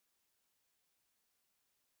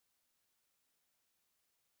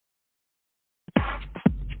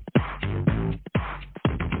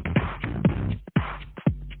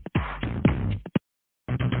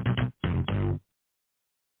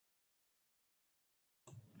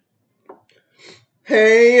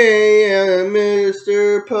Hey,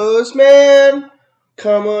 Mr. Postman,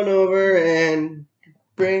 come on over and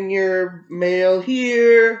bring your mail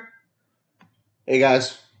here. Hey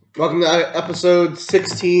guys, welcome to episode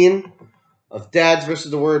 16 of Dads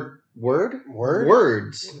versus the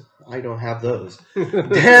Words. I don't have those.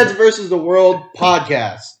 Dads versus the World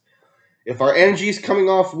podcast. If our energy is coming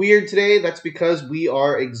off weird today, that's because we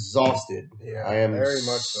are exhausted. Yeah, I am very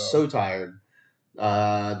much so tired.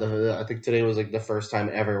 I think today was like the first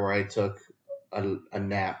time ever where I took a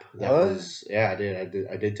nap. That What? was I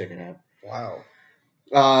did take a nap. Wow.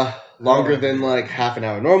 Longer than like half an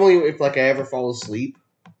hour. Normally, if like I ever fall asleep,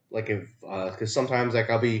 like if because sometimes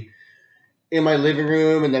like I'll be in my living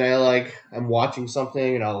room and then I'm watching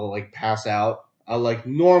something and I'll like pass out. I'll like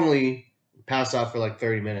normally pass out for like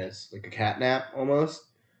 30 minutes, like a cat nap almost,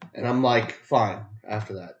 and I'm like fine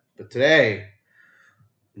after that. But today,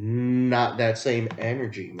 not that same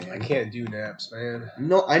energy, man. I can't do naps, man.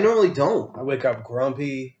 No, I normally don't. I wake up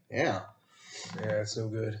grumpy. Yeah. Yeah, it's no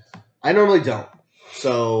good. I normally don't.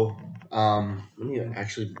 So, let me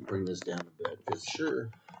actually bring this down a bit. Cause Sure.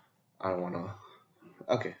 I don't want to.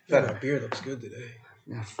 Okay. Yeah, my beard looks good today.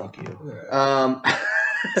 Yeah, fuck you. Yeah.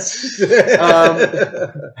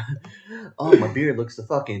 Oh, my beard looks the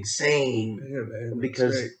fucking insane. Yeah, man.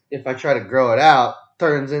 Because if I try to grow it out,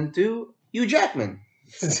 turns into Hugh Jackman.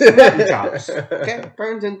 Mutton chops. Okay?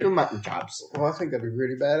 Turns into mutton chops. Well, I think that'd be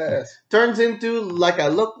pretty badass. Turns into like I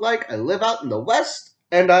look like I live out in the West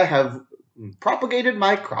and I have propagated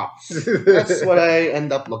my crops. That's what I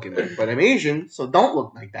end up looking like. But I'm Asian, so don't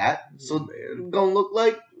look like that. So I'm gonna look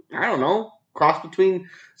like, I don't know, cross between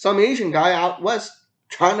some Asian guy out west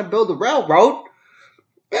trying to build a railroad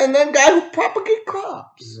and then guy who propagate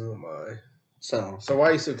crops. Oh my. So why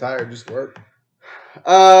are you so tired? Just work?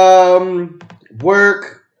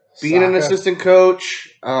 Work, being an Soccer? assistant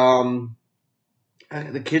coach, the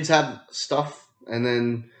kids have stuff, and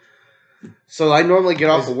then so I normally get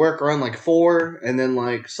off of work around like 4, and then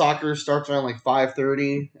like soccer starts around like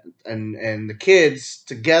 5:30, and the kids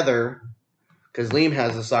together, because Liam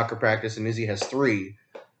has a soccer practice and Izzy has 3.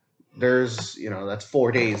 There's that's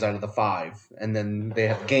 4 days out of the 5, and then they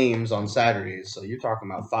have games on Saturdays. So you're talking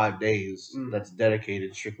about 5 days that's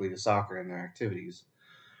dedicated strictly to soccer and their activities.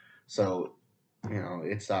 So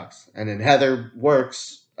it sucks. And then Heather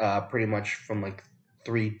works pretty much from like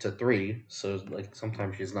 3 to 3. So like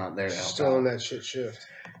sometimes she's not there to help Still out. on that shit shift.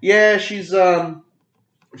 Yeah, she's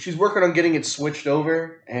working on getting it switched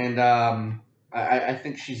over, and I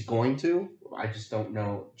think she's going to. I just don't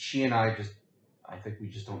know. She and I think we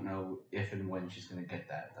just don't know if and when she's going to get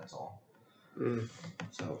that. That's all.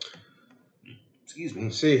 So, excuse me.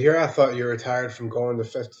 See, here I thought you were retired from going to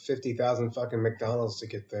 50,000 fucking McDonald's to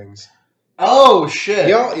get things. Oh, shit.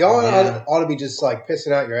 Y'all ought to be just like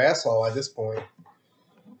pissing out your asshole at this point.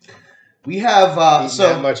 We have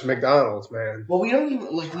that much McDonald's, man. Well, we don't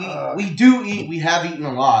even we do eat. We have eaten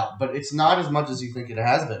a lot, but it's not as much as you think it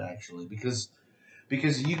has been actually, because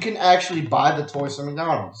you can actually buy the toys from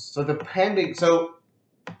McDonald's. So depending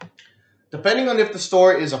on if the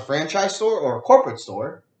store is a franchise store or a corporate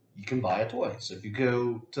store, you can buy a toy. So if you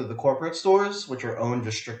go to the corporate stores, which are owned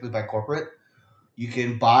just strictly by corporate, you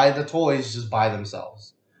can buy the toys just by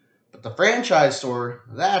themselves. But the franchise store,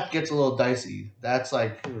 that gets a little dicey. That's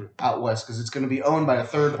like out west because it's going to be owned by a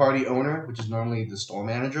third-party owner, which is normally the store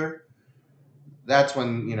manager. That's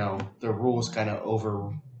when, the rules kind of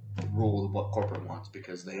overrule what corporate wants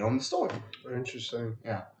because they own the store. Interesting.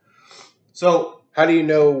 Yeah. So how do you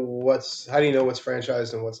know what's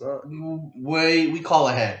franchised and what's not? We call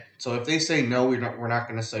ahead. So if they say no, we're not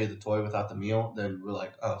going to sell you the toy without the meal, then we're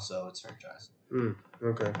like, oh, so it's franchised.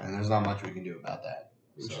 Okay. And there's not much we can do about that.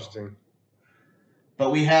 Interesting. So.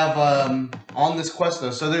 But we have on this quest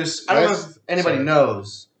though. So there's I don't know if anybody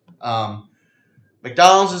knows.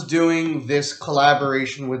 McDonald's is doing this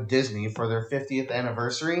collaboration with Disney for their 50th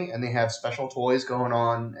anniversary, and they have special toys going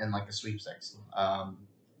on and like a sweepstakes.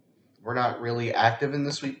 We're not really active in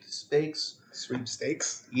the sweepstakes.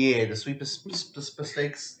 Sweepstakes? Yeah, the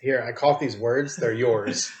sweepstakes. Here, I caught these words. They're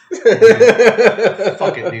yours.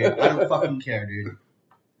 Fuck it, dude. I don't fucking care, dude.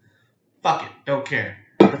 Fuck it. Don't care.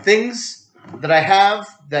 The things that I have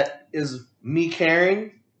that is me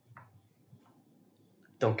caring,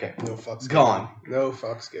 don't care. No fucks gone. Given. No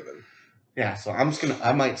fucks given. Yeah, so I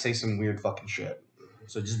might say some weird fucking shit.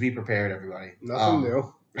 So just be prepared, everybody. Nothing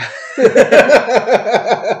new.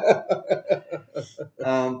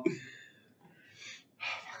 I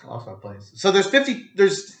lost my place. So there's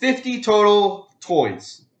 50 total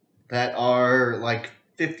toys that are like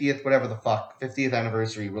 50th, whatever the fuck, 50th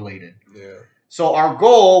anniversary related. Yeah. So our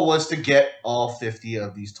goal was to get all 50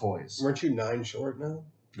 of these toys. Weren't you 9 short now?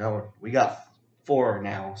 No, we got 4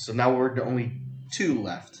 now. So now we're the only 2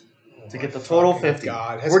 left to get the My total fucking 50.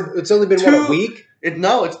 God, it's only been what, a week?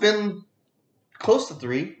 It's been close to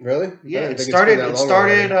 3. Really? Yeah, it started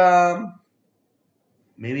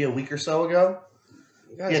maybe a week or so ago.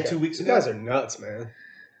 2 weeks ago. You guys are nuts, man.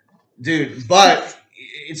 Dude, but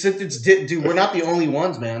dude, we're not the only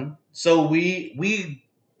ones, man. So we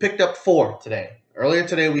picked up 4 today. Earlier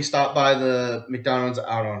today, we stopped by the McDonald's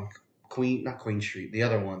out on not Queen Street, the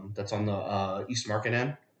other one that's on the East Market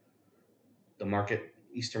end. The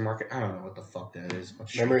Eastern Market. I don't know what the fuck that is.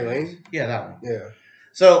 Memory Lane? Yeah, that one. Yeah.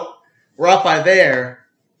 So we're up by there,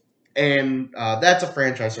 and that's a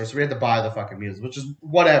franchise store, so we had to buy the fucking meals, which is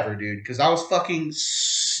whatever, dude, because I was fucking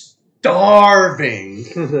starving.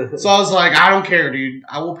 So I was like, I don't care, dude.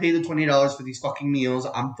 I will pay the $20 for these fucking meals.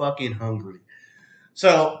 I'm fucking hungry.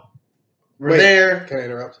 So we're there. Can I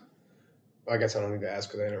interrupt? Well, I guess I don't need to ask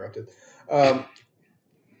because I interrupted.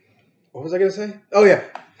 What was I going to say? Oh, yeah.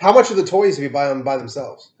 How much of the toys do you buy them by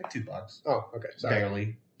themselves? Like $2. Oh, okay. Sorry.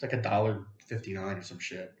 Barely. It's like $1.59 or some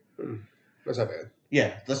shit. That's not bad.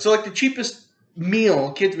 Yeah. So like the cheapest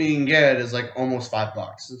meal kids meal you can get is like almost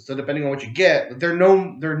 $5. So depending on what you get, they're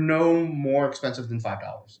no more expensive than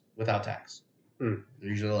 $5 without tax. They're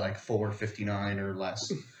usually like $4.59 or less.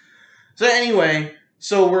 So anyway,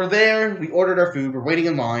 so we're there. We ordered our food. We're waiting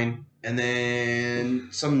in line, and then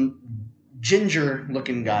some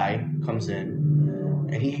ginger-looking guy comes in,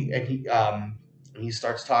 and he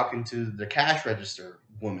starts talking to the cash register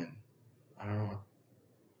woman. I don't know.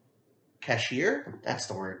 Cashier? That's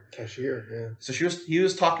the word. Cashier, yeah. So he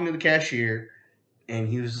was talking to the cashier, and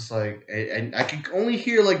he was just like, and I could only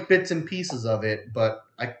hear like bits and pieces of it, but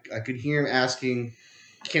I could hear him asking,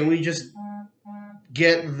 "Can we just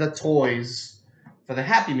get the toys for the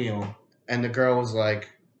Happy Meal?" And the girl was like,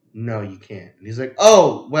 "No, you can't." And he's like,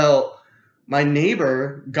 "Oh, well, my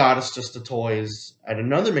neighbor got us just the toys at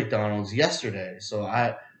another McDonald's yesterday, so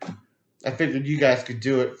I figured you guys could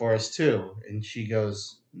do it for us too." And she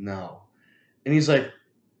goes, "No." And he's like,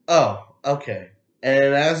 "Oh, okay."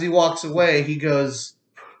 And as he walks away, he goes,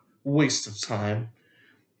 "Waste of time.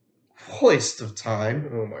 Waste of time."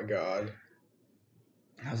 Oh my God.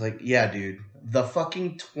 I was like, yeah, dude. The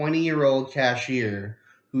fucking 20-year-old cashier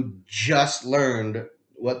who just learned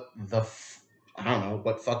what I don't know,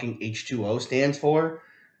 what fucking H2O stands for,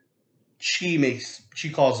 she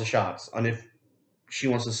calls the shots on if she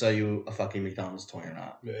wants to sell you a fucking McDonald's toy or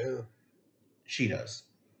not. Yeah. She does.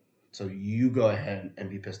 So you go ahead and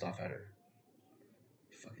be pissed off at her.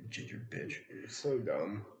 Fucking ginger bitch. You're so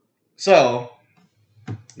dumb. So,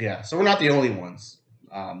 yeah. So we're not the only ones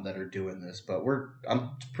that are doing this, but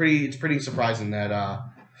it's pretty surprising that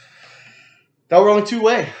we're only 2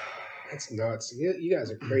 away. That's nuts. You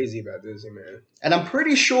guys are crazy about Disney, man. And I'm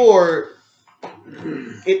pretty sure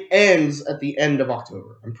it ends at the end of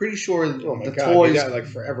October. I'm pretty sure Oh my the God, toys... you got like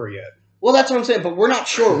forever yet. Well, that's what I'm saying, but we're not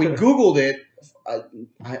sure. We Googled it.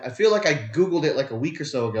 I feel like I Googled it like a week or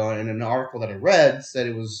so ago, and an article that I read said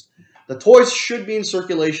it was... The toys should be in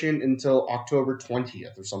circulation until October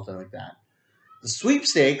 20th or something like that. The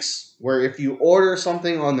sweepstakes, where if you order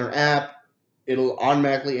something on their app, it'll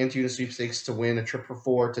automatically enter you in the sweepstakes to win a trip for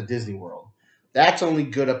 4 to Disney World. That's only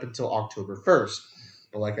good up until October 1st.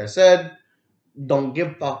 But like I said, don't give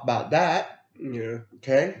a fuck about that. Yeah.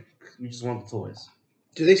 Okay? We just want the toys.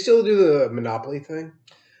 Do they still do the Monopoly thing?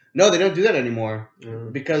 No, they don't do that anymore.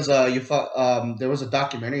 Mm. Because there was a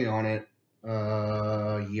documentary on it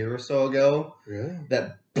a year or so ago. Really?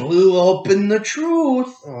 That blew open the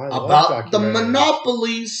truth about the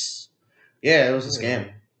monopolies. Yeah, it was a scam.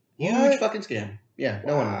 Huge fucking scam. Yeah,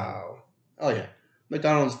 no one won. Oh, yeah.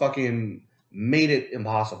 McDonald's fucking made it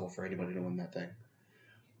impossible for anybody to win that thing.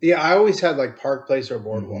 Yeah, I always had like Park Place or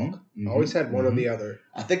Boardwalk. I always had one or the other.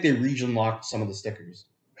 I think they region locked some of the stickers.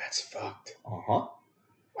 That's fucked. Uh-huh.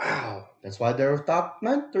 Wow. That's why they're top 3.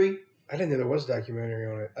 I didn't know there was a documentary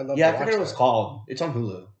on it. I'd love yeah, to watch I forget what it's called. It's on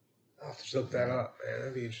Hulu. I'll have to look that up, man.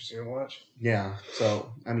 That'd be interesting to watch. Yeah.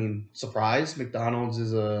 So, I mean, surprise, McDonald's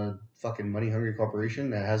is a fucking money-hungry corporation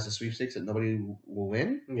that has the sweepstakes that nobody will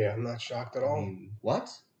win? Yeah, I'm not shocked at all. I mean, what?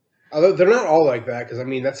 Although they're not all like that, because, I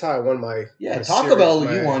mean, that's how I won my... Yeah, my Taco Bell,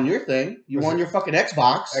 you won your thing. You won your fucking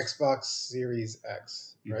Xbox. Xbox Series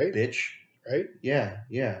X, right? You bitch. Right? Yeah.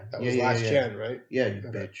 That was last gen, right? Yeah, you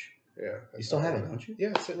bitch. Yeah. You still have it, don't you?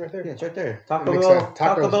 Yeah, it's sitting right there. Yeah, it's right there.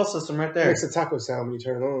 Taco Bell system right there. It makes a taco sound when you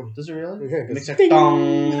turn it on. Does it really? Yeah, it makes a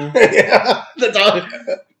dong. Yeah. The dong.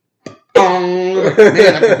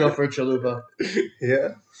 Man, I could go for a chalupa.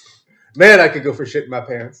 Yeah. Man, I could go for shit in my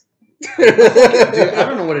pants. Dude, I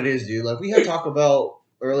don't know what it is, dude. Like, we had Taco Bell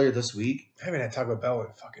earlier this week. I haven't had Taco Bell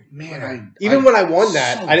in fucking Man, even when I won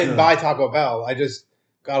that, so I didn't good. buy Taco Bell. I just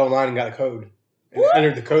got online and got a code. And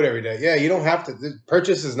entered the code every day. Yeah, you don't have to. The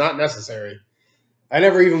purchase is not necessary. I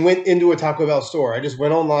never even went into a Taco Bell store. I just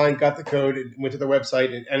went online, got the code, and went to the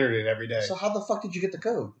website and entered it every day. So how the fuck did you get the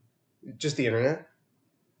code? Just the internet.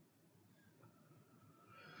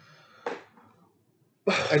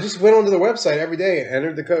 I just went onto the website every day and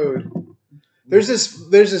entered the code. There's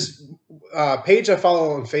this page I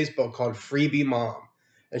follow on Facebook called Freebie Mom,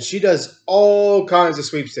 and she does all kinds of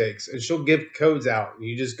sweepstakes, and she'll give codes out. And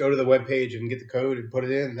you just go to the webpage and get the code and put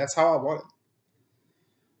it in. That's how I want it.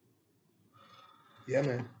 Yeah,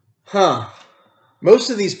 man. Huh.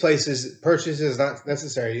 Most of these places, purchase is not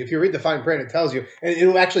necessary. If you read the fine print, it tells you, and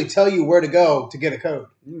it'll actually tell you where to go to get a code.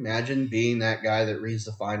 Can you imagine being that guy that reads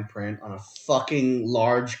the fine print on a fucking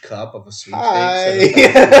large cup of a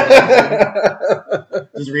sweepstakes? Hi.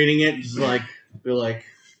 Just reading it, just like, be like,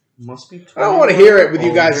 must be 21 I don't want to hear it with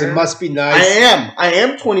you guys. older. It must be nice. I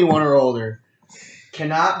am 21 or older.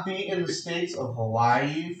 Cannot be in the states of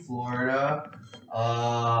Hawaii, Florida,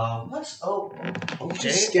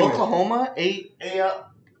 Oklahoma,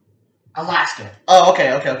 Alaska. Oh,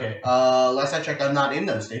 okay. Last I checked, I'm not in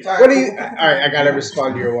those states. All right, What do you? All right, I gotta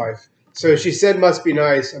respond to your wife. So she said, "Must be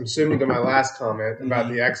nice." I'm assuming to my last comment about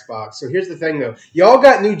the Xbox. So here's the thing, though. Y'all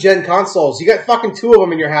got new gen consoles. You got fucking 2 of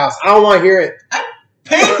them in your house. I don't want to hear it.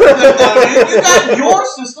 Pay for them, though, dude. You got your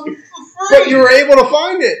system for free. But you were able to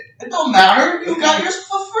find it. It don't matter. You got yours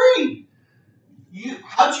for free.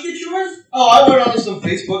 How'd you get yours? Oh, I went on some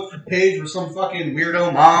Facebook page where some fucking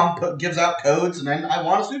weirdo mom gives out codes, and then I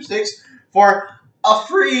won a sweepstakes for a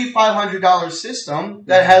free $500 system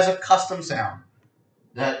that has a custom sound.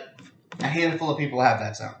 That a handful of people have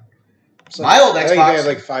that sound. So My old I think they Xbox. had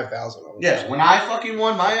like 5,000 of them. Yeah, when I fucking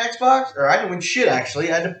won my Xbox, or I didn't win shit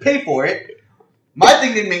actually, I had to pay for it. My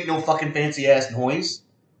thing didn't make no fucking fancy ass noise.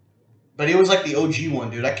 But it was like the OG one,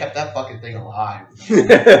 dude. I kept that fucking thing alive.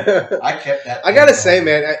 I kept that. I gotta say,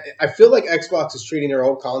 man, I feel like Xbox is treating their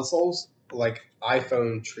old consoles like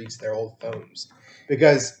iPhone treats their old phones.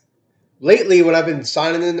 Because lately, when I've been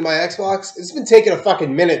signing into my Xbox, it's been taking a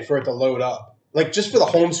fucking minute for it to load up. Like, just for the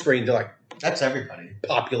home screen to, like, that's everybody.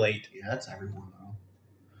 Populate. Yeah, that's everyone, though.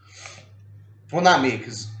 Well, not me,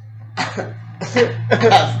 because I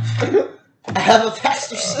have a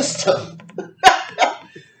faster system.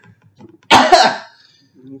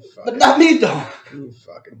 But not me, though. You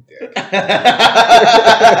fucking dick.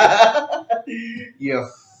 You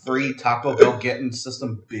free Taco Bell getting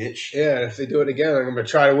system bitch. Yeah, if they do it again, I'm going to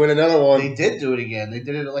try to win another one. They did do it again. They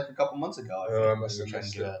did it like a couple months ago. I must have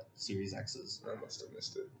missed it. Series X's. I must have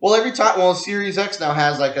missed it. Well, every time, Series X now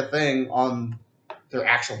has like a thing on their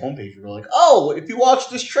actual homepage. We're like, oh, if you watch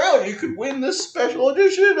this trailer, you could win this special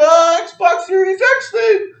edition Xbox Series X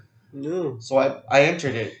thing. No. So I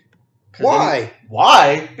entered it. Why?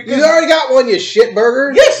 Why? Because you already got one, you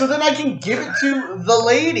shitburger. Yeah, so then I can give it to the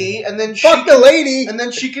lady, and then fuck the lady, and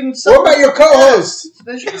then she can sell. What about your co-host?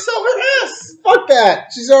 Then she can sell her S. Fuck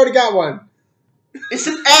that. She's already got one. It's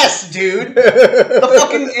an S, dude. The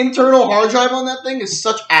fucking internal hard drive on that thing is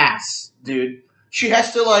such ass, dude. She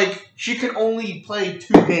has to she can only play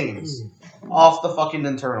 2 games off the fucking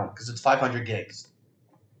internal because it's 500 gigs.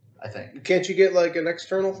 I think. Can't you get like an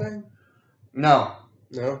external thing? No.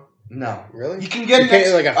 No, really? You can get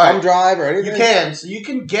like a thumb drive or anything? You can. So you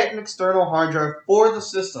can get an external hard drive for the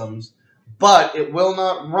systems, but it will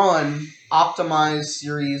not run optimized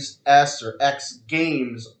Series S or X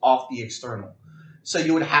games off the external. So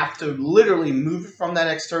you would have to literally move it from that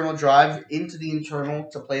external drive into the internal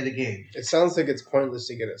to play the game. It sounds like it's pointless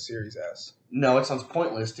to get a Series S. No, it sounds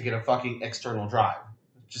pointless to get a fucking external drive.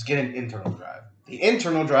 Just get an internal drive. The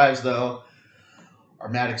internal drives, though, are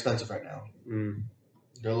mad expensive right now.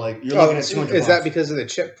 They're like, you're looking at $200. Is that because of the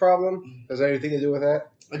chip problem? Has that anything to do with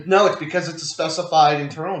that? No, it's because it's a specified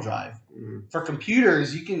internal drive. For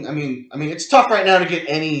computers, you can. I mean, it's tough right now to get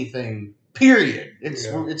anything. Period.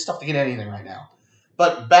 It's tough to get anything right now.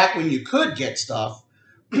 But back when you could get stuff,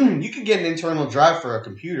 you could get an internal drive for a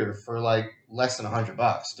computer for like less than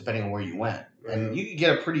 $100, depending on where you went, and you could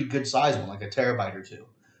get a pretty good size one, like a terabyte or 2,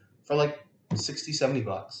 for like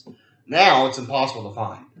 $60-$70. Now it's impossible to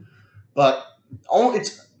find, but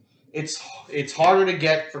it's harder to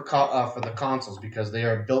get for the consoles because they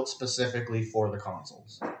are built specifically for the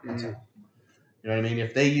consoles. That's all. You know what I mean?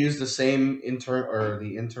 If they use the same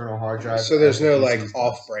internal hard drive, so there's no like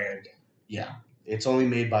off-brand. Yeah, it's only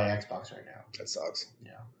made by Xbox right now. That sucks.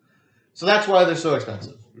 Yeah, so that's why they're so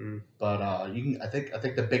expensive. But you can. I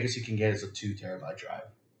think the biggest you can get is a 2 terabyte drive.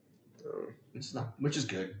 It's not, which is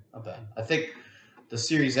good. Not bad. I think the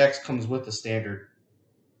Series X comes with the standard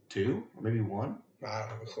 2 or maybe 1. I don't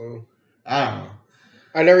have a clue. I don't know.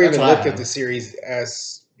 I never That's even what I looked at have. the Series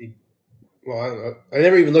S. Well, I don't know. I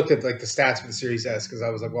never even looked at like the stats for the Series S because I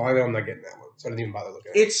was like, well, I know I'm not getting that one, so I didn't even bother looking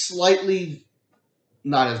at it. It's slightly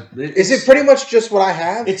not as. Is it pretty much just what I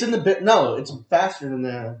have? It's in the bit. No, it's faster than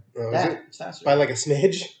the. Oh, that. is it? It's faster By like a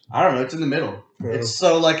smidge? I don't know. It's in the middle. Oh. It's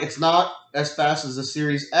so like it's not as fast as the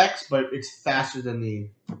Series X, but it's faster than the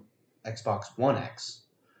Xbox One X.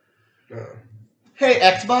 Oh. Hey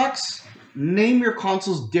Xbox, name your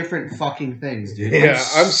consoles different fucking things, dude. Yeah,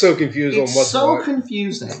 I'm so confused on It's what's so what.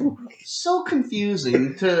 confusing. So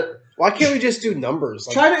confusing to Why can't we just do numbers?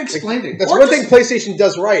 Like, try to explain it. that's Or one just- thing PlayStation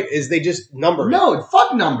does right is they just number. No,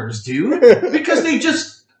 fuck numbers, dude. Because they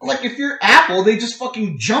just like if you're Apple, they just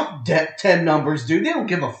fucking jump 10 numbers, dude. They don't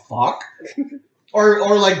give a fuck.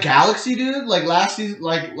 Or like Galaxy, dude. Like last year,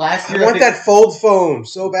 I want that fold phone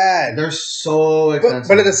so bad. They're so expensive.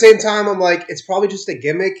 But at the same time, I'm like, it's probably just a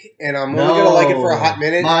gimmick, and I'm only gonna like it for a hot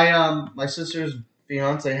minute. My sister's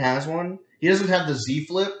fiance has one. He doesn't have the Z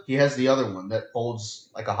Flip. He has the other one that folds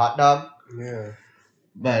like a hot dog. Yeah.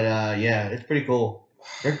 But yeah, it's pretty cool.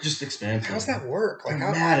 They're just expensive. How's that work? Like,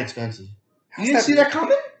 They're mad expensive. how's You didn't see that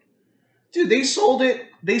coming? Dude, they sold it.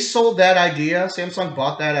 They sold that idea. Samsung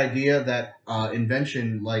bought that idea, that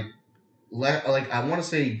invention, like I want to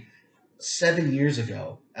say 7 years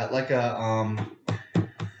ago at like a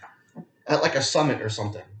summit or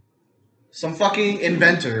something. Some fucking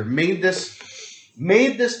inventor made this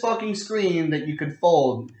fucking screen that you could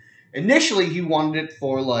fold. Initially, he wanted it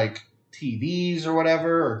for like TVs or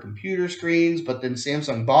whatever or computer screens, but then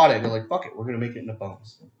Samsung bought it. They're like, "Fuck it, we're gonna make it into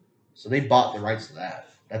phones." So they bought the rights to that.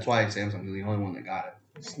 That's why Samsung is the only one that got it.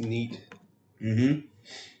 It's neat. Mm-hmm.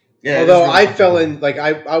 Yeah. Although I fell in, like,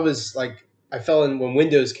 I was like, I fell in when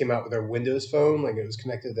Windows came out with their Windows Phone, like it was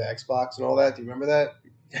connected to Xbox and all that. Do you remember that?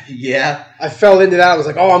 Yeah. I fell into that. I was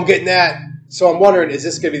like, oh, I'm getting that. So I'm wondering, is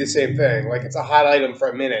this going to be the same thing? Like, it's a hot item for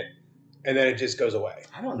a minute, and then it just goes away.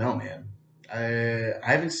 I don't know, man. I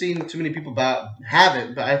haven't seen too many people have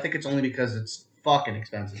it, but I think it's only because it's fucking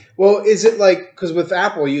expensive. Well, is it like, because with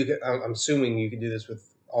Apple, I'm assuming you can do this with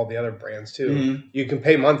all the other brands too. Mm-hmm. You can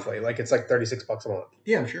pay monthly, like it's like $36 a month.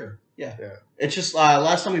 Yeah, I'm sure. Yeah. Yeah. It's just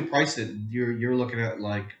last time we priced it, you're looking at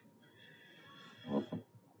like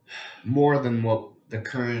more than what the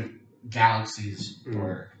current Galaxies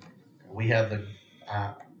were. We have the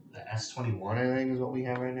S21, I think, is what we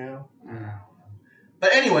have right now. I don't know.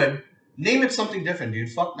 But anyway, name it something different, dude.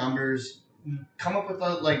 Fuck numbers. Come up with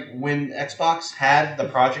when Xbox had the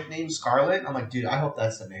project name Scarlet, I'm like, dude, I hope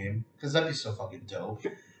that's the name, because that'd be so fucking dope.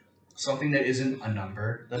 Something that isn't a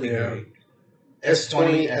number, that'd be great.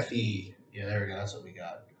 S20 FE. Yeah, there we go. That's what we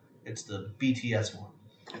got. It's the BTS one.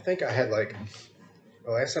 I think I had the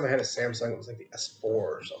last time I had a Samsung, it was like the S4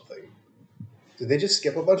 or something. Did they just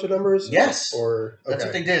skip a bunch of numbers? Yes. Or That's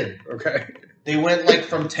what they did. Okay. They went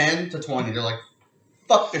from 10 to 20. They're like,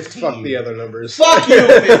 fuck 15. Fuck the other numbers. Fuck you,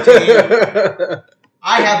 15.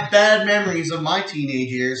 I have bad memories of my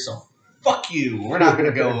teenage years, so fuck you. We're not going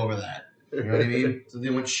to go over that. You know what I mean? So they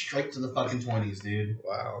went straight to the fucking 20s, dude.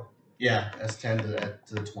 Wow. Yeah, S10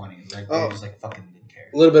 to the 20s. Like, they just fucking didn't care.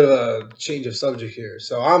 A little bit of a change of subject here.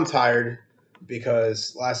 So I'm tired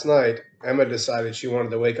because last night Emma decided she wanted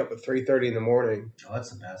to wake up at 3:30 in the morning. Oh,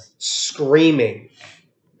 that's the best. Screaming.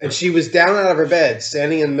 And she was down out of her bed,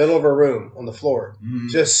 standing in the middle of her room on the floor,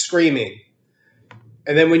 just screaming.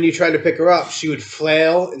 And then when you tried to pick her up, she would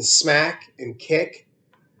flail and smack and kick.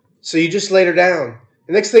 So you just laid her down.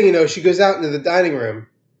 The next thing you know, she goes out into the dining room.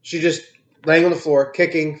 She just laying on the floor,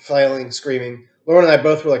 kicking, flailing, screaming. Lauren and I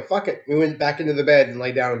both were like, fuck it. We went back into the bed and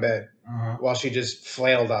laid down in bed while she just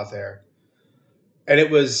flailed out there. And it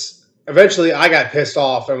was, eventually I got pissed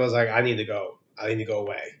off and was like, I need to go. I need to go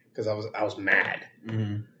away because I was mad.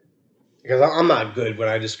 Mm-hmm. Because I'm not good when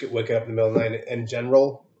I just get waking up in the middle of the night in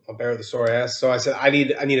general. I'll bear with a sore ass. So I said, I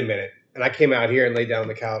need a minute. And I came out here and laid down on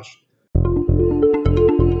the couch.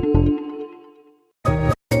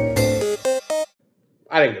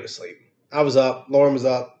 I didn't go to sleep. I was up. Lauren was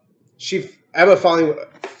up. Emma finally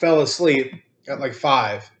fell asleep at like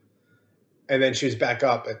 5. And then she was back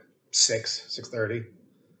up at 6:30.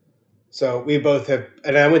 So we both have,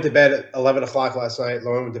 and I went to bed at 11 o'clock last night.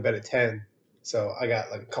 Lauren went to bed at 10. So I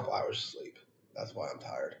got like a couple hours of sleep. That's why I'm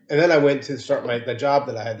tired. And then I went to start the job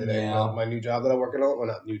that I had today. Yeah. My new job that I'm working on. Well,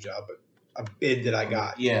 not new job, but a bid that I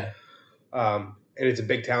got. Yeah. And it's a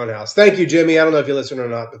big townhouse. Thank you, Jimmy. I don't know if you listen or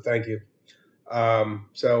not, but thank you.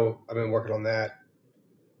 So I've been working on that.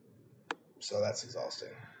 So that's exhausting.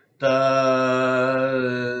 My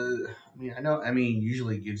I mean,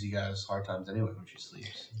 usually gives you guys hard times anyway when she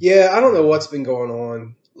sleeps. Yeah, I don't know what's been going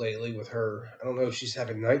on lately with her. I don't know if she's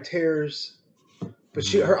having night terrors, but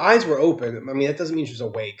her eyes were open. I mean, that doesn't mean she was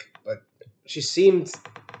awake, but she seemed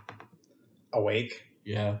awake.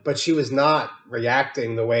 Yeah. But she was not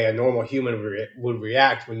reacting the way a normal human would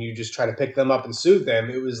react when you just try to pick them up and soothe them.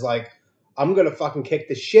 It was like, I'm going to fucking kick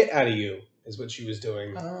the shit out of you, is what she was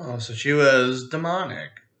doing. Oh, so she was demonic.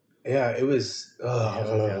 Yeah, it was...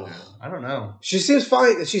 I don't know. She seems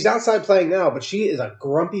fine. She's outside playing now, but she is a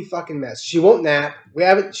grumpy fucking mess. She won't nap.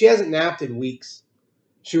 She hasn't napped in weeks.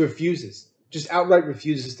 She refuses. Just outright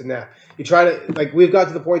refuses to nap. You try to... Like, we've got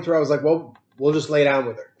to the point where I was like, well, we'll just lay down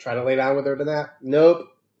with her. Try to lay down with her to nap.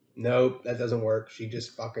 Nope, that doesn't work. She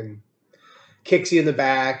just fucking kicks you in the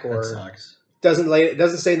back or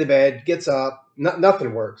doesn't stay in the bed, gets up.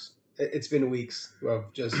 Nothing works. It's been weeks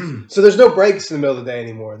of just so there's no breaks in the middle of the day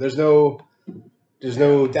anymore. There's no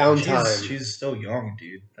downtime. She's still young,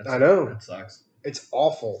 dude. I know. That sucks. It's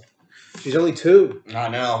awful. She's only 2. I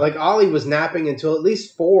know. Like Ollie was napping until at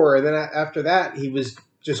least 4, and then after that he was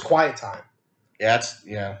just quiet time. Yeah,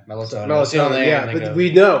 melatonin. But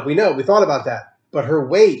we know. We thought about that. But her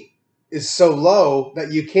weight is so low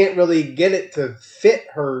that you can't really get it to fit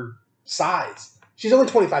her size. She's only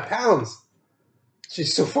 25 pounds.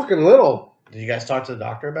 She's so fucking little. Did you guys talk to the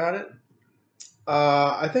doctor about it?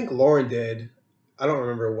 I think Lauren did. I don't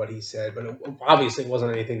remember what he said, but obviously it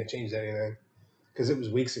wasn't anything that changed anything because it was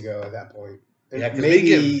weeks ago at that point. And yeah,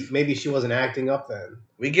 maybe she wasn't acting up then.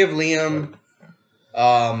 We give Liam,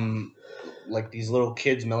 like these little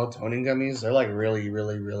kids melatonin gummies. They're like really,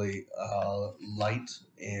 really, really light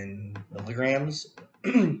in milligrams,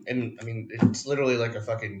 and I mean it's literally like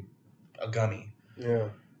a gummy. Yeah.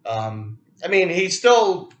 I mean, he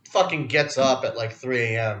still fucking gets up at like 3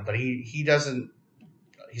 a.m., but he doesn't.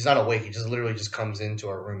 He's not awake. He just literally just comes into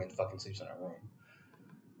our room and fucking sleeps in our room.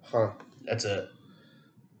 Huh. That's it.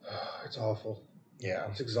 It's awful. Yeah.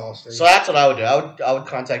 It's exhausting. So that's what I would do. I would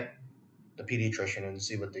contact the pediatrician and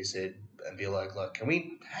see what they said and be like, look, can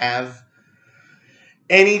we have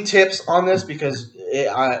any tips on this? Because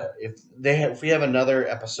if we have another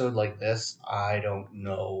episode like this, I don't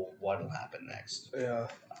know what will happen next. Yeah.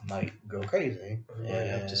 I might go crazy. I might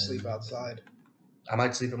have to sleep outside. I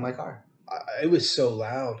might sleep in my car. It was so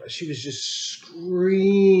loud. She was just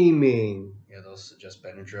screaming. Yeah, those just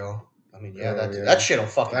Benadryl. I mean, that shit'll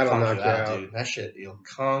fucking conk you out, dude. That shit, it'll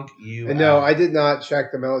conk you out. No, I did not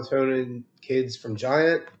check the melatonin kids from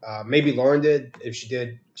Giant. Maybe Lauren did. If she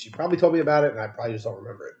did, she probably told me about it, and I probably just don't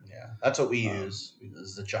remember it. Yeah, that's what we use.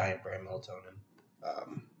 Is the Giant brand melatonin.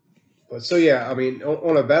 But so yeah, I mean,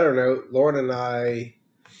 on a better note, Lauren and I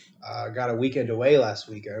got a weekend away last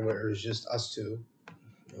weekend where it was just us two.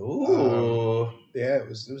 Ooh. Yeah, it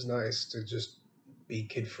was nice to just be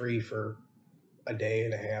kid free for a day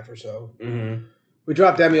and a half or so. Mm-hmm. We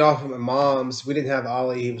dropped Emmy off at my mom's. We didn't have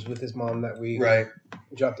Ollie. He was with his mom that week. Right.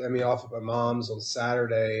 We dropped Emmy off at my mom's on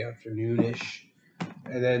Saturday afternoonish,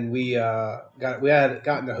 and then we had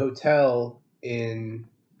gotten a hotel in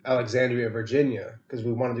Alexandria, Virginia, because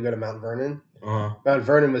we wanted to go to Mount Vernon. Uh-huh. Mount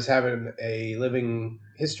Vernon was having a living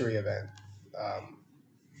history event,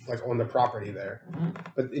 like on the property there.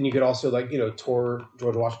 But then you could also tour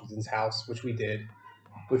George Washington's house, which we did.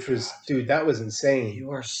 Which was, dude, that was insane.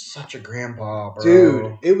 You are such a grandpa, bro.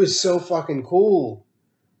 Dude, it was so fucking cool.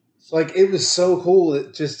 Like, it was so cool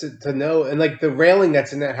just to know. And, like, the railing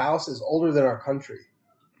that's in that house is older than our country.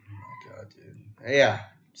 Oh, my God, dude. Yeah,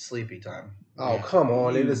 sleepy time. Oh, yeah. Come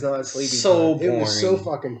on. It is not sleepy so time. Boring. It was so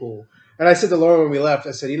fucking cool. And I said to Lauren when we left,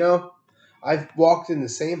 I said, I've walked in the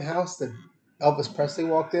same house that Elvis Presley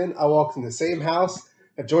walked in. I walked in the same house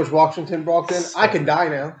that George Washington walked in. I can die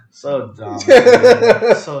now. So dumb.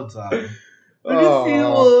 So dumb.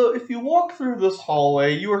 But if you walk through this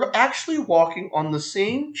hallway, you are actually walking on the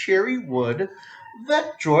same cherry wood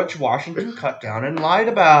that George Washington cut down and lied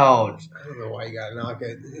about. I don't know why you gotta knock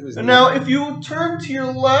it. Now, if you turn to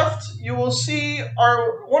your left, you will see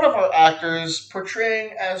one of our actors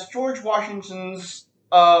portraying as George Washington's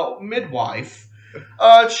midwife.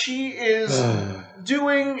 She is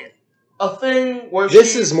doing a thing where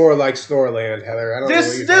this is more like Snoreland, Heather. I don't know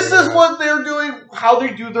what you're this is about. what they're doing, how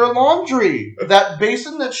they do their laundry. That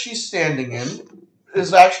basin that she's standing in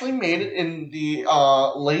is actually made in the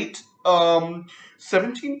late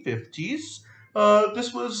 1750s.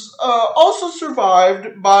 This was also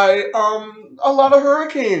survived by a lot of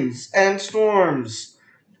hurricanes and storms.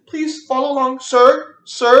 Please follow along, sir.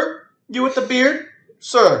 Sir, you with the beard,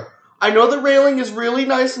 sir. I know the railing is really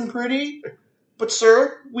nice and pretty. But,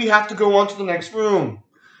 sir, we have to go on to the next room.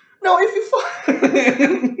 Now, if you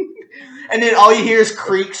And then all you hear is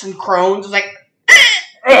creaks and crones. It's like.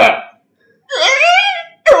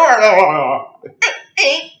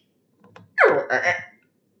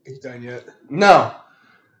 He's done yet? No.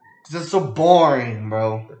 Because it's so boring,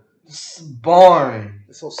 bro. It's boring.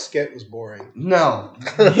 This whole skit was boring. No.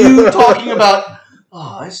 You talking about,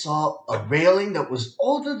 oh, I saw a railing that was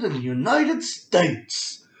older than the United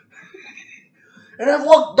States. And I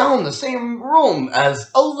walked down the same room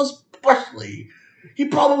as Elvis Presley. He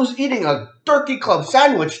probably was eating a turkey club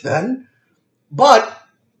sandwich then. But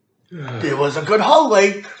it was a good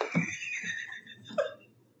hallway.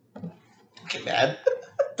 Don't get mad.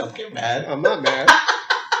 Don't get mad. I'm not mad.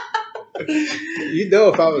 You'd know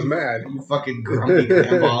if I was mad. You fucking grumpy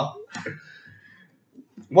grandpa.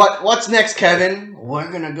 What's next, Kevin?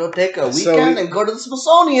 We're gonna go take a weekend and go to the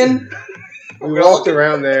Smithsonian. We walked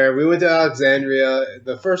around there. We went to Alexandria.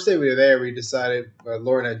 The first day we were there, we decided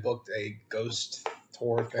Lauren had booked a ghost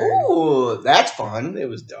tour thing. Ooh, that's fun. It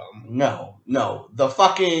was dumb. No. The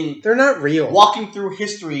fucking they're not real. Walking Through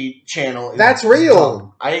History channel. That's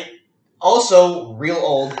real. Dumb. Also, real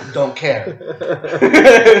old, don't care.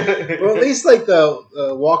 Well, at least like the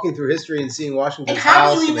walking through history and seeing Washington's and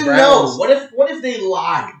how house. do you even know? What if they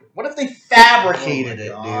lied? What if they fabricated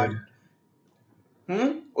it,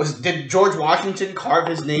 dude? Did George Washington carve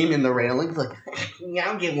his name in the railing? Like,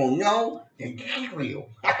 yeah, you will know. You're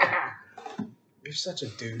such a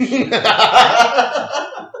douche.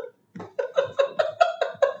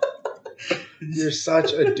 You're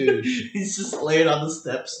such a douche. He's just laying on the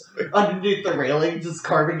steps underneath the railing, just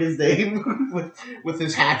carving his name with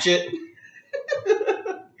his hatchet.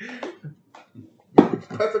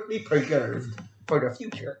 Perfectly preserved for the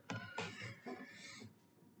future.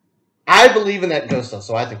 I believe in that ghost stuff,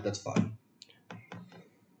 so I think that's fun.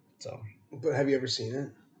 So, but have you ever seen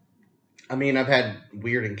it? I mean, I've had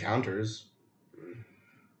weird encounters,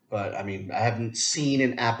 but I mean, I haven't seen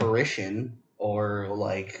an apparition. Or,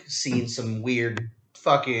 like, seen some weird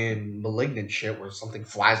fucking malignant shit where something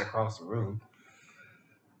flies across the room.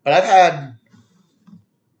 But I've had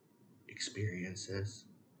experiences.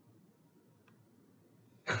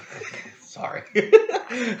 Sorry.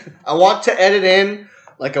 I want to edit in,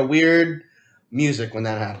 like, a weird music when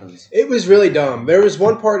that happens. It was really dumb. There was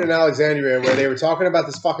one part in Alexandria where they were talking about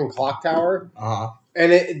this fucking clock tower. Uh-huh.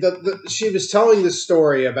 And she was telling this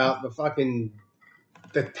story about the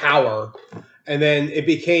tower. And then it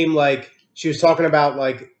became like she was talking about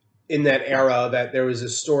like in that era that there was a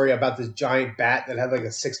story about this giant bat that had like a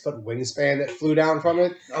 6-foot wingspan that flew down from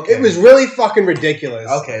it. Okay. It was really fucking ridiculous.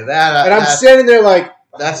 Okay, and I'm standing there like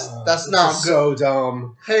that's not so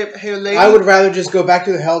dumb. Hey lady, I would rather just go back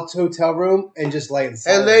to the hotel room and just lay in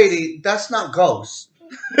silence. Hey lady, that's not ghost.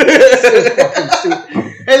 Fucking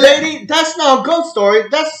stupid. Hey lady, that's not a ghost story.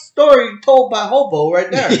 That's a story told by hobo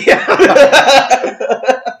right there. Yeah.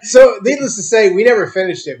 So, needless to say, we never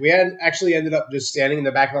finished it. We had actually ended up just standing in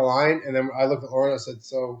the back of the line, and then I looked at Lauren and I said,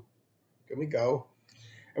 so, can we go?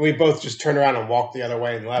 And we both just turned around and walked the other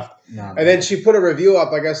way and left. And then she put a review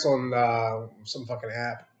up, I guess, on some fucking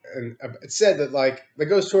app. And it said that, like, the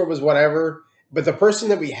ghost tour was whatever, but the person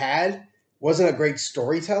that we had wasn't a great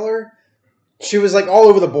storyteller. She was, like, all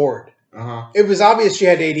over the board. Uh-huh. It was obvious she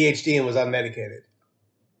had ADHD and was unmedicated.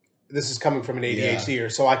 This is coming from an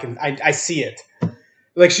ADHDer, so I see it.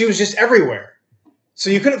 Like, she was just everywhere. So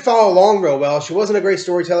you couldn't follow along real well. She wasn't a great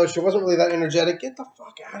storyteller. She wasn't really that energetic. Get the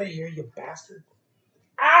fuck out of here, you bastard.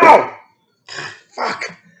 Ow! Fuck.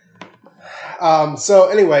 So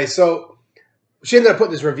anyway, she ended up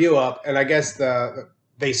putting this review up, and I guess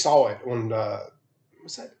they saw it on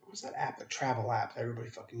what's that app, the travel app that everybody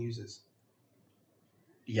fucking uses?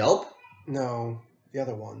 Yelp? No, the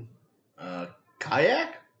other one.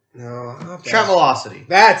 Kayak? No. Travelocity.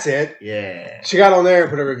 That's it. Yeah. She got on there and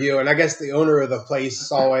put a review, and I guess the owner of the place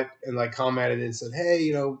saw it and like commented and said,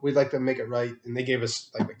 "Hey, we'd like to make it right," and they gave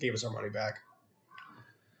us our money back.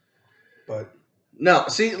 But no,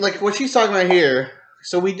 see, like what she's talking about here.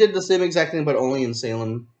 So we did the same exact thing, but only in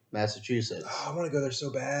Salem, Massachusetts. I want to go there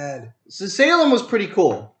so bad. So Salem was pretty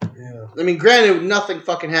cool. Yeah. I mean, granted, nothing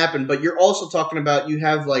fucking happened, but you're also talking about you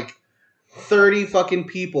have like 30 fucking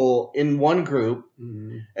people in one group,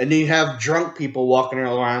 and then you have drunk people walking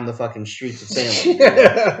around the fucking streets of Salem.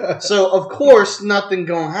 Yeah. So, of course, nothing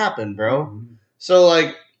gonna happen, bro. So,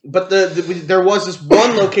 like, but there was this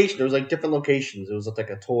one location. There was, like, different locations. It was, like,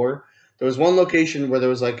 a tour. There was one location where there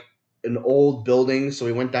was, like, an old building, so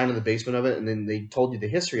we went down to the basement of it, and then they told you the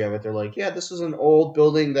history of it. They're like, yeah, this is an old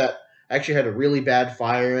building that actually had a really bad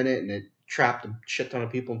fire in it, and it trapped a shit ton of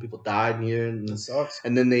people, and people died in here. And that sucks.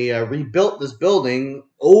 And then they rebuilt this building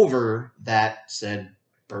over that said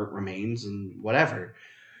burnt remains and whatever.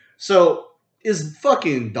 So it's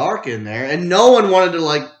fucking dark in there, and no one wanted to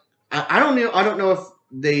like. I don't know. I don't know if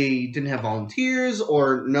they didn't have volunteers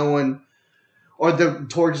or no one, or the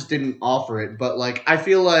tour just didn't offer it. But like, I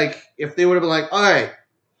feel like if they would have been like, all right,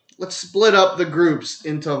 let's split up the groups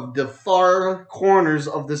into the far corners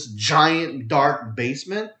of this giant dark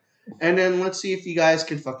basement, and then let's see if you guys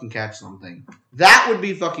can fucking catch something. That would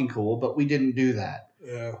be fucking cool, but we didn't do that.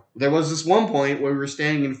 Yeah. There was this one point where we were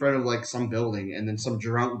standing in front of like some building, and then some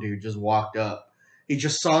drunk dude just walked up. He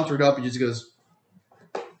just sauntered up and just goes,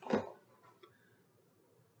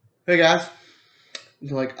 "Hey guys."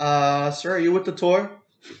 They're like, sir, are you with the tour?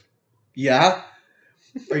 Yeah.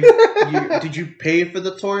 Did you pay for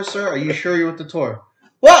the tour, sir? Are you sure you're with the tour?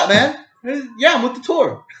 What, man? Yeah, I'm with the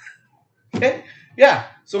tour. Okay? Yeah.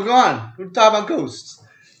 So go on. We're talking about ghosts.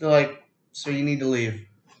 They're like, so you need to leave.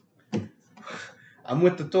 I'm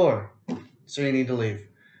with the tour. So you need to leave.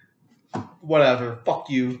 Whatever. Fuck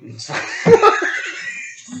you.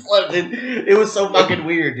 It was so fucking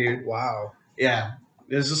weird, dude. Wow. Yeah.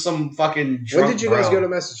 It was just some fucking drunk When did you guys go to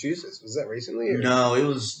Massachusetts? Was that recently? Or? No, it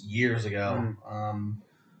was years ago.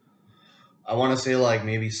 I want to say like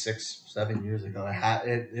maybe 6-7 years ago.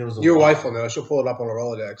 It was. Your wife will know. She'll pull it up on a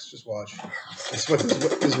Rolodex. Just watch. That's what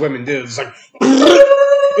these women do. It's like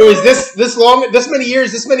it was this long, this many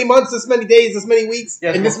years, this many months, this many days, this many weeks,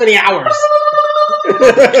 and this many hours.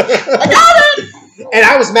 I got it. And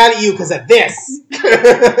I was mad at you because of this.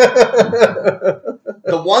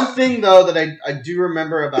 The one thing though that I do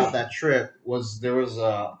remember about that trip was there was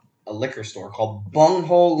a liquor store called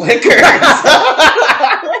Bunghole Liquor.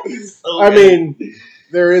 I mean,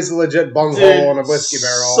 there is a legit bunghole on a whiskey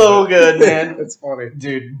barrel. So good, man. It's funny.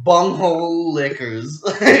 Dude, Bunghole Liquors.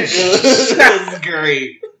 It was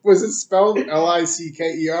great. Was it spelled Lickers?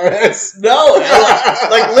 No,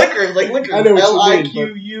 like liquors. I know what you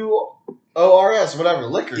mean, Liquors, whatever.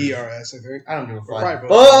 Liquors. ERS, I think. I don't give a Fuck.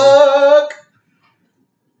 fuck.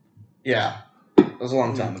 Yeah, it was a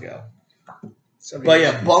long time ago. But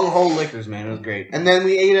yeah, Bunghole Liquors, man, it was great. And then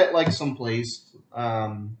we ate at like some place.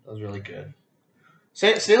 That was really good.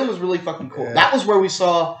 Salem was really fucking cool. Yeah. That was where we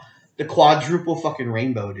saw the quadruple fucking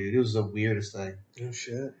rainbow, dude. It was the weirdest thing. Oh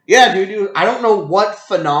shit. Yeah, dude. I don't know what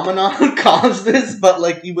phenomenon caused this, but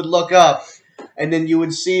like you would look up, and then you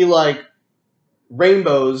would see like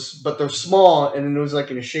rainbows, but they're small, and then it was like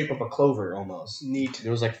in the shape of a clover almost. Neat.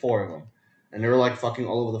 There was like 4 of them, and they were like fucking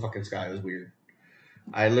all over the fucking sky. It was weird.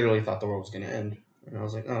 I literally thought the world was gonna end, and I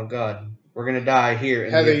was like, "Oh God, we're gonna die here."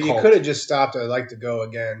 Heather, you could have just stopped. I'd like to go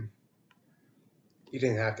again. You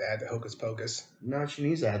didn't have to add the hocus pocus. No, she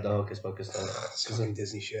needs to add the hocus pocus though. It's fucking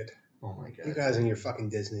Disney shit. Oh my God, you guys and your fucking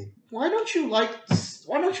Disney. Why don't you like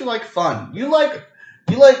fun? You like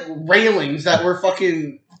railings that were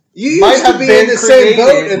fucking. You used to be in the same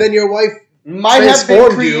boat, and then your wife might have been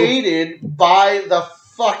created by the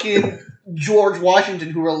fucking George Washington,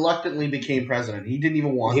 who reluctantly became president. He didn't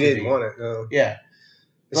even want. He didn't want it. No. Yeah.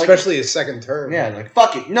 Especially his second term. Yeah, like,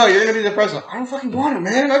 fuck it. No, you're going to be the president. I don't fucking want it,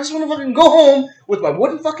 man. I just want to fucking go home with my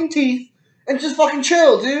wooden fucking teeth and just fucking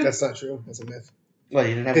chill, dude. That's not true. That's a myth. Well,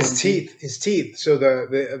 you didn't have his teeth. So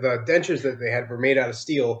the dentures that they had were made out of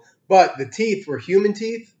steel, but the teeth were human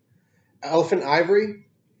teeth, elephant ivory,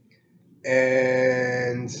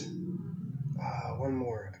 and one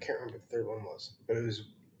more. I can't remember what the third one was, but it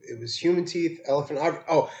was human teeth, elephant ivory.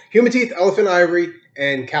 Oh, human teeth, elephant ivory,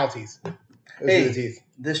 and cow teeth. Those are the teeth.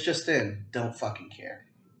 This just in. Don't fucking care.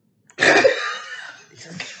 He's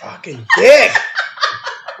a fucking dick.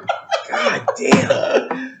 God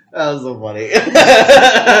damn. That was so funny.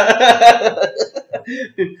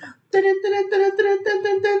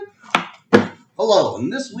 Hello. In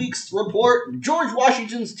this week's report, George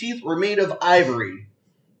Washington's teeth were made of ivory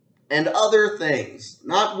and other things.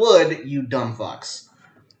 Not wood, you dumb fucks.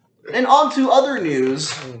 And on to other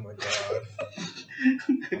news. Oh my God.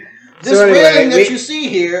 This railing that you see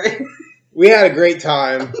here. We had a great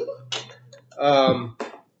time.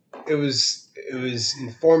 It was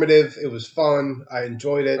informative. It was fun. I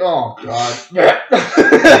enjoyed it. Oh God!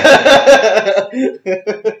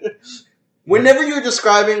 Whenever you're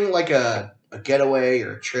describing like a getaway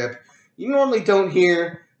or a trip, you normally don't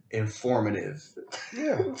hear informative.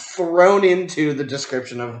 Yeah. Thrown into the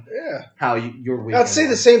description of how your week. I'd say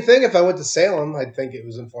the same thing if I went to Salem. I'd think it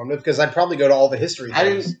was informative because I'd probably go to all the history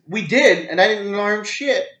things. We did, and I didn't learn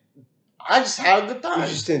shit. I just had a good time. You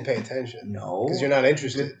just didn't pay attention. No, because you're not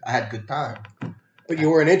interested. I had a good time, but you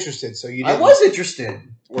weren't interested, so you didn't. I was interested.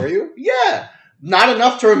 Were you? Yeah. Not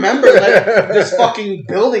enough to remember that this fucking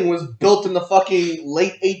building was built in the fucking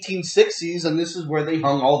late 1860s, and this is where they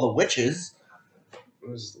hung all the witches. It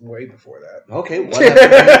was way before that. Okay,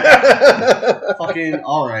 whatever. Fucking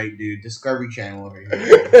alright, dude. Discovery Channel over here.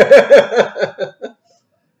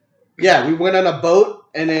 Yeah, we went on a boat,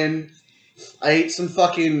 and then I ate some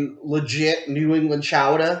fucking legit New England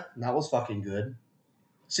chowder. And that was fucking good.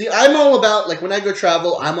 See, I'm all about, like, when I go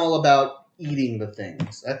travel, I'm all about eating the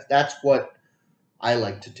things. That's what I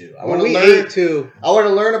like to do. I want to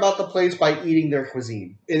learn about the place by eating their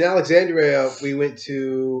cuisine. In Alexandria, we went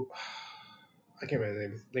to, I can't remember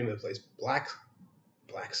the name of the place, Black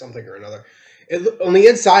something or another. On the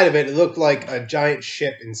inside of it, it looked like a giant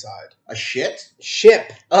ship inside. A shit? Ship.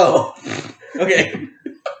 Oh, okay.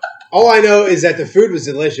 All I know is that the food was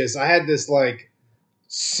delicious. I had this like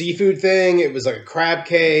seafood thing. It was like a crab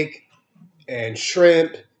cake and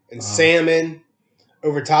shrimp and salmon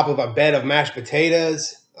over top of a bed of mashed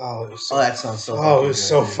potatoes. Oh, it was so, that sounds so. Oh, it was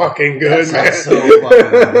so fucking good, man. So fucking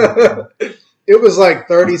good. It was like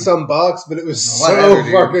 $30-some, but it was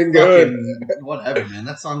fucking good. Whatever, man.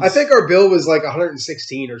 That sounds. I think our bill was like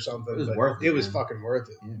 $116 or something. It was worth it. It was fucking worth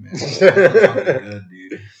it. Yeah, man. That fucking good,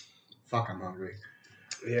 dude. Fuck, I'm hungry.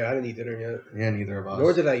 Yeah, I didn't eat dinner yet. Yeah, neither of us.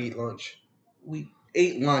 Nor did I eat lunch. We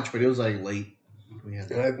ate lunch, but it was like late. We had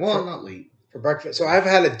not late for breakfast. So I've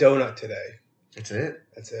had a donut today. That's it.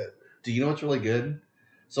 That's it. Do you know what's really good?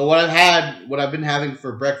 So what I've been having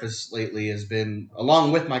for breakfast lately has been,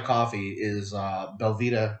 along with my coffee, is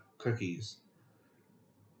Belvita cookies.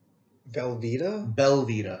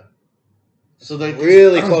 Belvita. So they're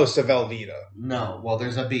really close to Velveeta. No, well,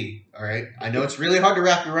 there's a B. All right, I know it's really hard to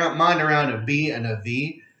wrap your mind around a B and a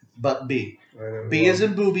V, but B. B is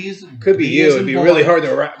in boobies. Could be you. It'd be really hard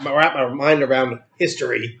to wrap my mind around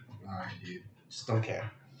history. All right, dude. Just don't care.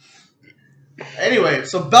 Anyway,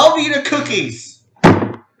 so Belvita cookies.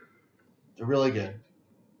 They're really good.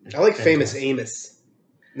 I like Famous Amos.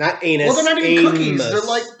 Not anus. Well, they're not even Amos. cookies.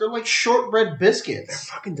 They're like shortbread biscuits.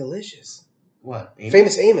 They're fucking delicious. What? Amos?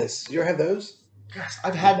 Famous Amos. You ever have those? Yes,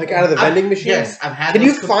 I've had. Like out of the vending machine? Yes, I've had. Can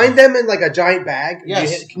you find them in like a giant bag?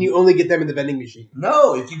 Yes. Can you only get them in the vending machine?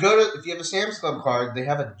 No, if you have a Sam's Club card, they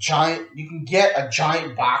have a giant. You can get a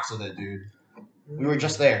giant box of it, dude. We were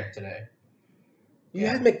just there today. You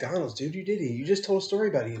had McDonald's, dude. You did eat. You just told a story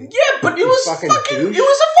about eating. Yeah, but it was fucking. douche. It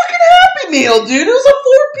was a fucking Happy Meal, dude. It was a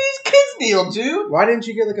 4-piece kids meal, dude. Why didn't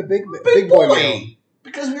you get like a big boy meal?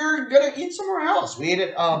 Because we were gonna eat somewhere else. We ate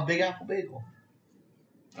at Big Apple Bagel.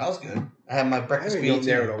 That was good. I had my breakfast meal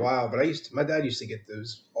there in a while, but my dad used to get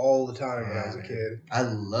those all the time when I was a kid. I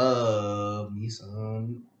love me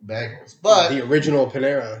some bagels, but the original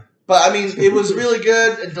Panera. But I mean, it was really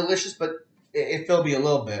good and delicious, but it filled me a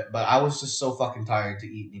little bit. But I was just so fucking tired to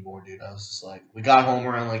eat anymore, dude. I was just like, we got home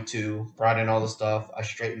around like 2, brought in all the stuff, I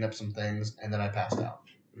straightened up some things, and then I passed out.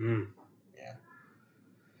 Yeah.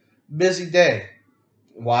 Busy day.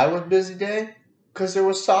 Why was busy day? Because there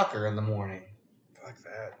was soccer in the morning. Fuck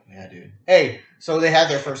that. Yeah, dude. Hey, so they had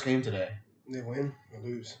their first game today. They win or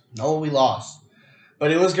lose? No, we lost.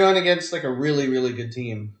 But it was going against like a really, really good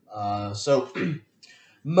team. So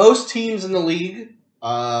most teams in the league,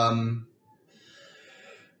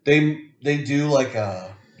 they do like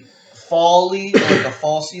a fall league, like a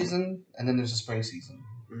fall season, and then there's a spring season.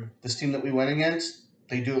 This team that we went against,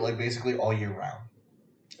 they do it like basically all year round.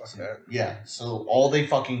 Fuck that. Yeah, so all they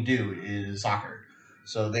fucking do is soccer.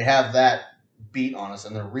 So they have that beat on us,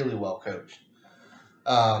 and they're really well coached.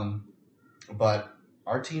 But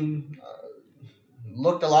our team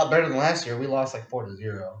looked a lot better than last year. We lost like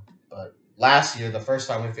 4-0. But last year, the first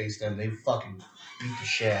time we faced them, they fucking beat the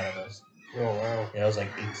shit out of us. Oh, wow. Yeah, it was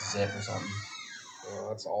like 8-0 or something. Oh,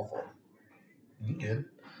 that's awful. Good.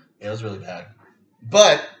 Yeah, it was really bad.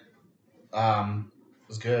 But it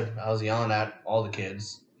was good. I was yelling at all the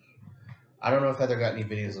kids. I don't know if Heather got any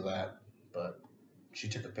videos of that, but she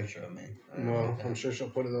took a picture of me. Well, I'm sure she'll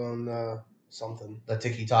put it on something. The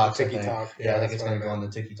TikToks. TikTok. Yeah, I think it's going to go on the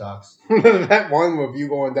TikToks. That one of you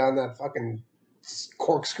going down that fucking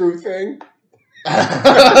corkscrew thing. Because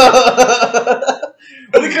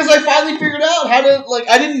I finally figured out how to, like,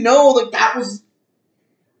 I didn't know, like, that was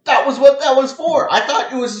what that was for. I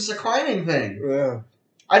thought it was just a climbing thing. Yeah.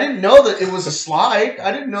 I didn't know that it was a slide.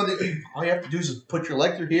 I didn't know that all you have to do is just put your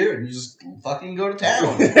leg through here and you just fucking go to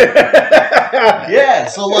town. Yeah,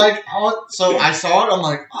 so like, so I saw it. I'm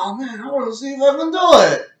like, oh man, I want to see if I can do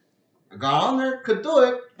it. I got on there, could do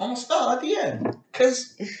it, almost fell at the end.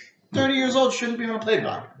 Because 30 years old shouldn't be on a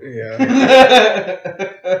playground. Yeah.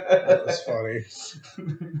 That was funny.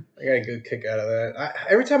 I got a good kick out of that.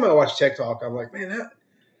 Every time I watch TikTok, I'm like, man,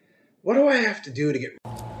 what do I have to do to get...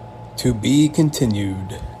 To be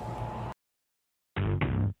continued.